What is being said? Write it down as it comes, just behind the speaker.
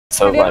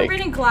So Have you ever like.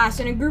 been in class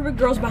and a group of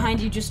girls behind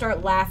you just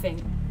start laughing?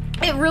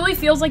 It really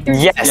feels like they're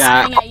Yes. just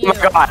laughing at you. Oh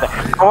my god.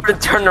 I want to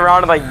turn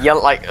around and like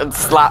yell like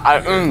slap.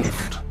 So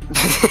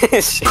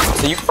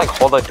you can like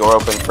hold the door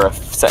open for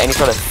any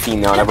sort of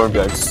female, and everyone would be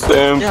like,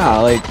 Sam. Yeah,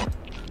 like,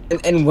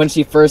 and when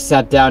she first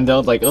sat down, they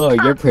was like, "Oh,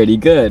 you're pretty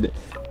good."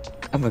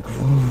 I'm like,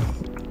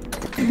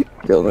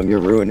 Dylan,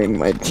 you're ruining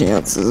my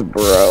chances,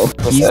 bro.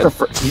 He's the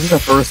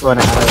first one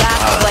out of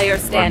Last player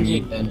me,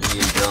 standing. Benji, and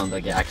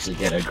Dylan to actually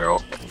get a girl.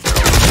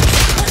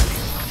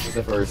 He's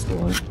the first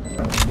one.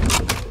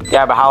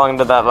 Yeah, but how long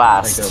did that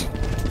last?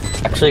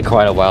 Actually,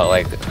 quite a while,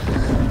 like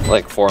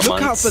 4 months.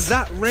 Look out for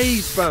that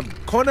raise, fam.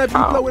 Can't have you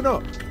blowing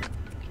up.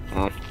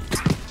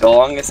 The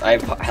longest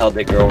I've held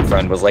a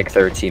girlfriend was like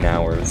 13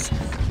 hours.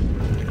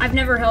 I've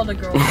never held a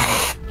girl.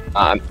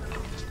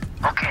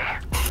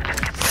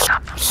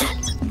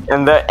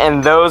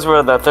 And those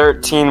were the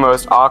 13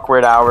 most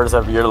awkward hours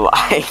of your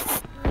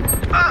life.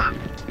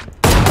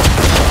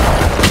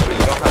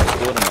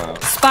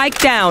 Spike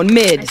down I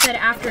mid. said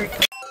after.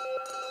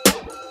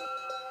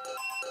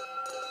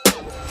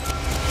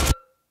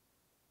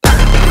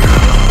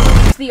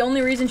 The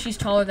only reason she's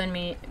taller than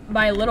me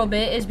by a little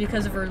bit is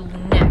because of her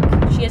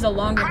neck. She has a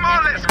longer neck than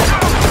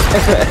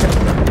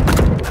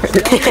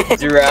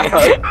I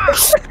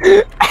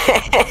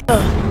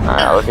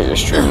Alright, look at your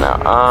stream now.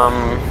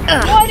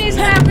 What is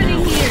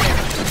happening here?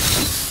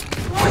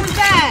 What was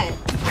that?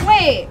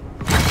 Wait!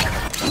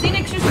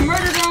 Phoenix just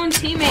murdered her own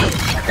teammate.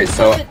 Okay,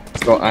 so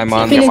I'm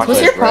on Phoenix, the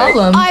what's your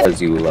problem?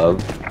 As you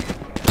love.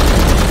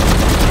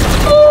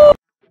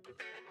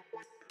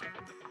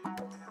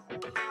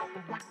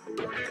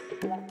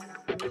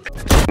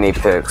 Any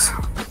pics?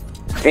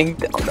 I think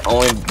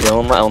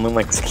Dylan only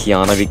likes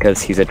Kiana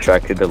because he's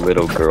attracted to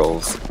little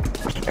girls,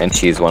 and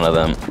she's one of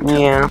them.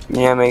 Yeah,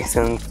 makes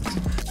sense.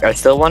 I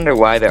still wonder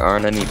why there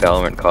aren't any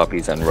Valorant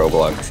copies on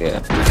Roblox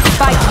yet.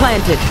 Spike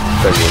planted.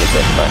 But really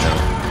good by now.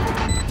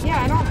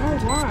 Yeah, I don't know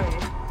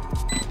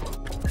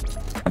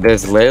why.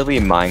 There's literally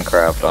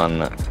Minecraft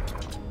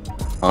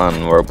on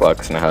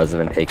Roblox and it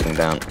hasn't been taken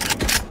down.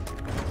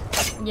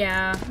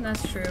 Yeah,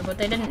 that's true, but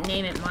they didn't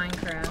name it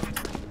Minecraft.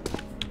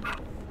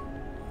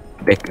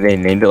 They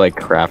named it like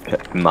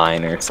Craft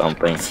Mine or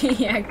something.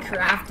 Yeah,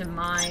 craft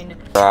mine.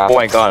 Oh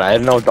my god, I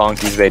didn't know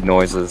donkeys made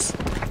noises.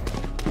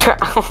 Bro.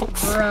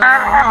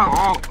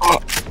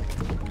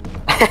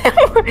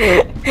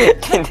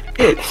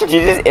 Did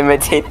you just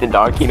imitate the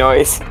donkey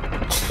noise?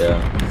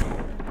 Yeah.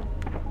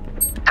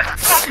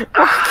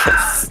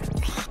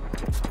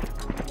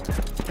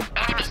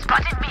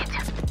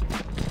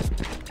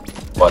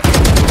 What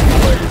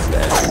is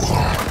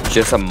that?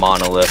 Just a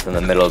monolith in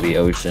the middle of the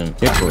ocean.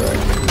 You're correct.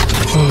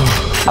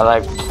 I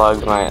like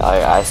plugged my.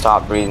 I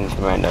stopped breathing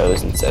through my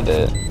nose and said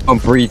it. Oh,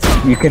 breathe.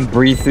 You can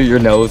breathe through your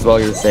nose while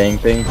you're saying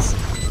things.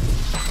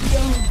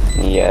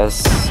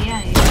 Yes.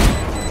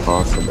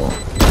 Possible.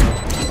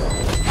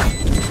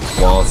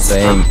 While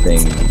saying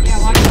things.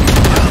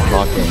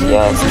 Talking.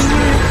 Yes.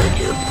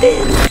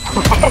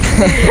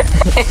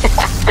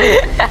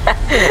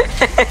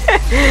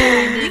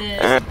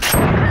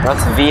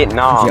 That's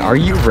Vietnam. Are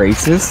you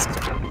racist?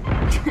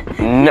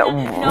 No.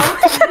 No.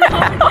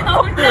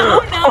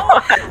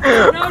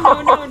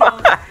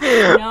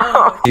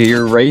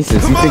 You're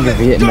racist. You think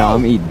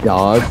Vietnam eat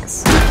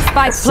dogs?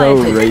 Spike So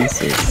planted.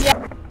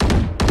 racist.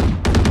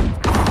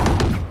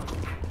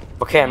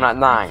 Okay, I'm not I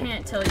lying.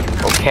 can't tell you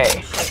how Okay.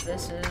 bullshit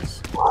this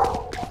is.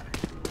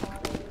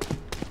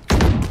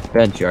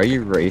 Benji, are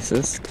you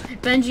racist?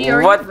 Benji,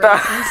 are What you the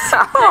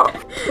racist? hell?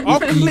 I'll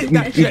click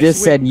that You jet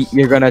just said switch.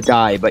 you're gonna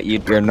die, but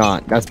you're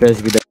not. That's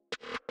basically the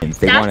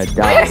they want to That's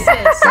die.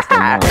 racist. That's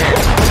not.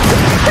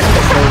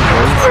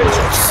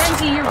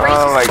 Benji, you're Oh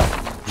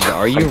racist. my.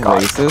 Are you God.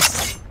 Are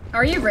racist?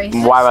 you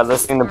racist? Why, by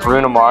listening to Are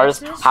Bruno you Mars?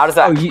 racist? How does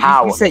that? Oh, you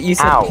how? said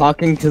How?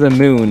 talking to the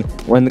moon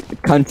when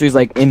countries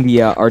like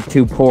India are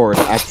too poor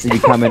to actually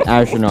become an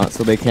astronaut,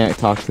 so they can't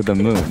talk to the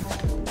moon.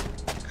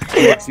 What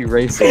makes you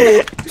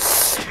racist?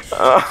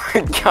 Oh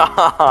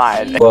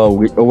god.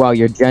 Well,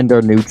 you're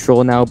gender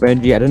neutral now,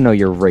 Benji. I didn't know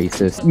you're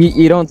racist.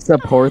 You don't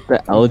support the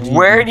LGBT.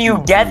 Where do you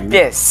get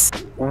this?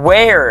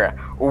 Where?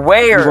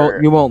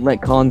 Where? You won't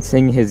let Colin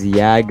sing his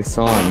Yag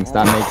songs.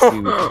 That makes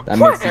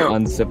you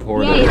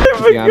unsupportive.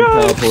 Yeah. I'm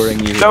teleporting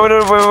you. No,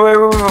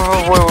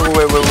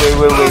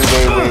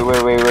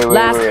 wait.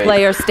 Last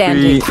player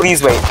standing.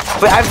 Please wait.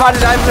 Wait, I found a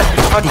diamond. I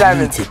found a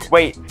diamond.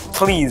 Wait,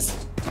 please.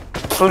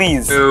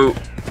 Please.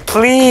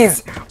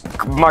 Please.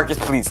 Marcus,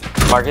 please.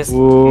 Marcus.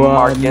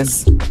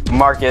 Marcus.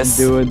 Marcus.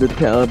 Doing the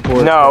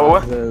teleport. No.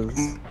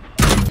 process.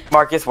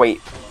 Marcus, wait.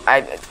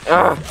 I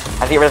have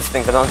to get rid of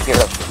things. I don't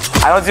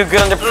do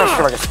good under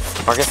pressure, Marcus.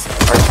 Marcus.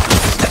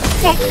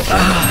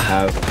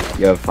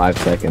 You have 5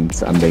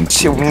 seconds. I'm being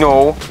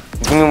No.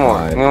 Give me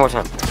more. Give me more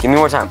time. Give me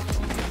more time.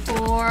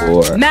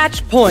 4.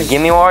 Match point.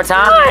 Give me more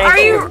time. Are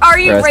you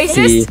Press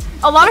racist? T,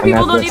 A lot of and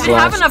people that's don't the even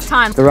have slash. enough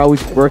time. They're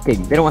always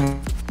working. They don't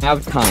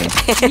have time.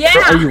 Yeah.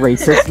 Are you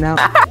racist now?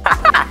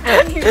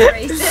 Are you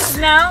racist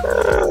now?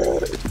 Oh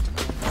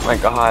my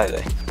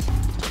god.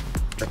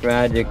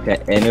 Magic to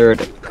enter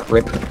the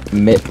crypt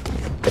myth.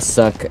 I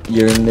suck.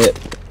 You're in it.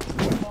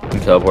 I'm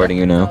teleporting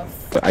you now.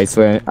 But I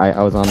swear,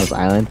 I was on this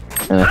island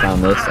and I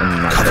found this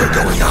and not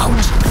going out.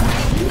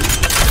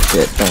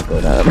 Shit, don't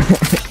go down.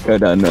 Go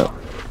down, no.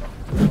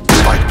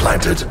 Spike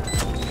planted.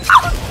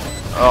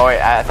 Oh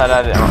wait, I thought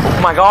I did. Oh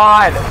my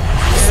god!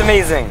 This is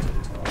amazing.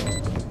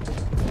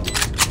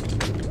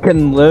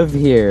 Can live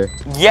here.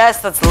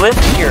 Yes, let's live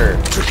here.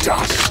 To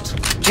dust.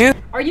 Dude.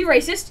 Are you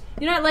racist?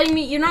 You're not letting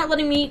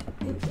me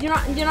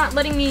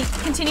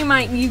continue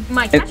my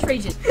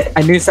catchphrases.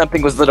 I knew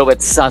something was a little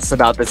bit sus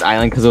about this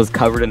island because it was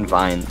covered in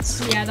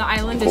vines. Yeah, the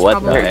island is What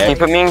probably. the Here, can you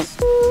put me in?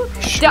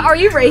 Are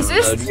you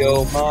racist?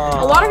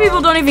 A lot of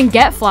people don't even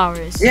get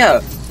flowers.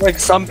 Yeah, like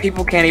some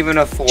people can't even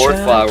afford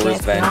flowers,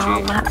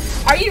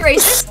 Benji. Are you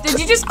racist?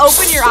 Did you just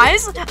open your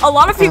eyes? A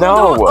lot of people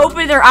No. don't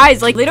open their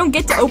eyes. Like, they don't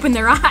get to open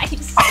their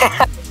eyes.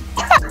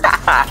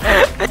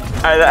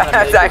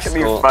 That's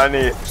actually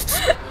funny.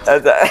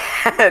 That's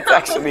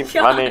actually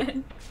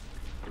funny.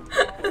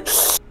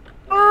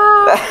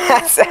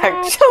 That's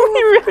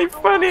actually really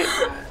funny.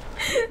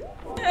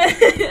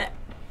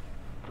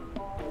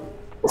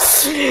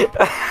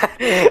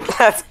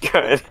 That's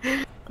good.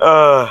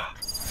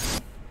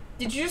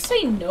 Did you just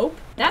say nope?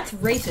 That's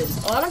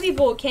racist. A lot of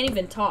people can't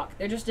even talk.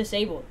 They're just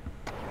disabled.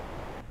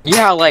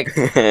 Yeah, like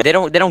they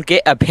don't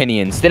get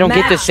opinions. They don't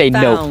get to say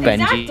no, found.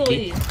 Benji.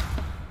 Exactly.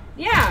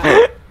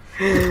 Yeah.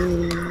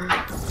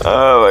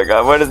 Oh my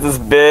god, what is this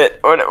bit?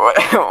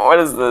 What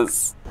is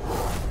this?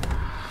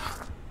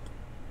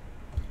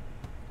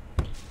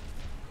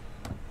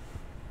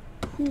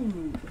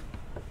 Ooh.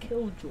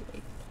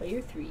 Killjoy.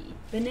 Player 3.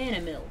 Banana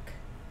milk.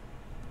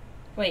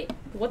 Wait,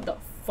 what the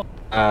fuck?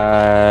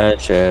 I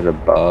should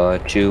have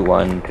bought you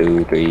 1,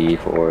 2, 3,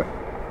 4.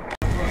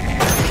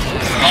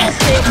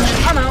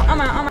 I'm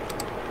out.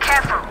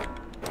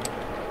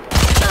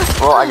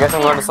 Well, I guess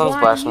I'm going to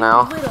Sunsplash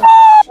now.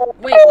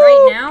 Wait,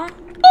 right now?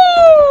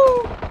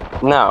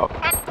 No,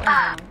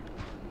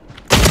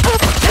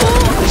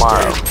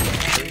 tomorrow.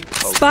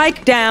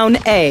 Spike down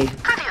A.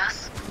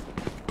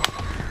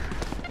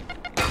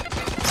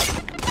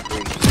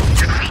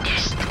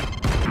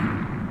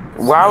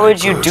 Why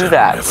would you do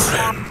that?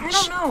 I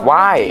don't know.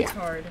 Why? It's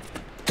hard.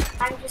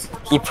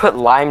 He put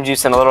lime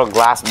juice in a little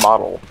glass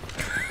bottle.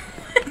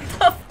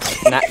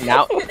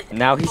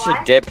 Now he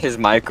should dip his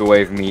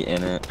microwave meat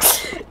in it.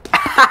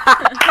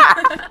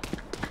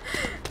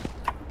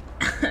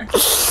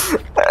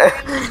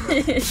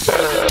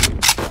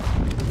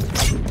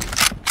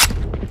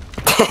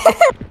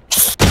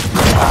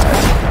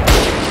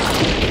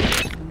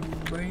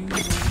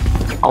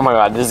 Oh my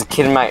god, there's a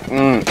kid in my.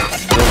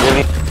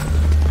 Really?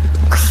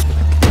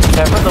 Can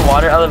I put the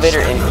water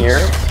elevator in here?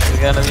 It's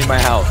gonna be my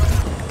house.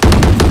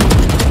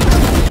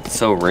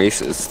 So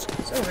racist.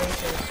 So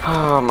racist.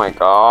 Oh my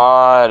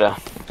god.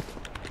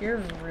 You're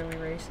really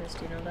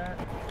racist, you know that?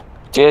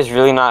 Do you guys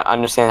really not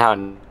understand how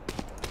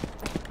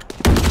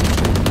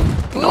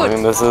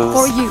annoying this is?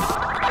 For you.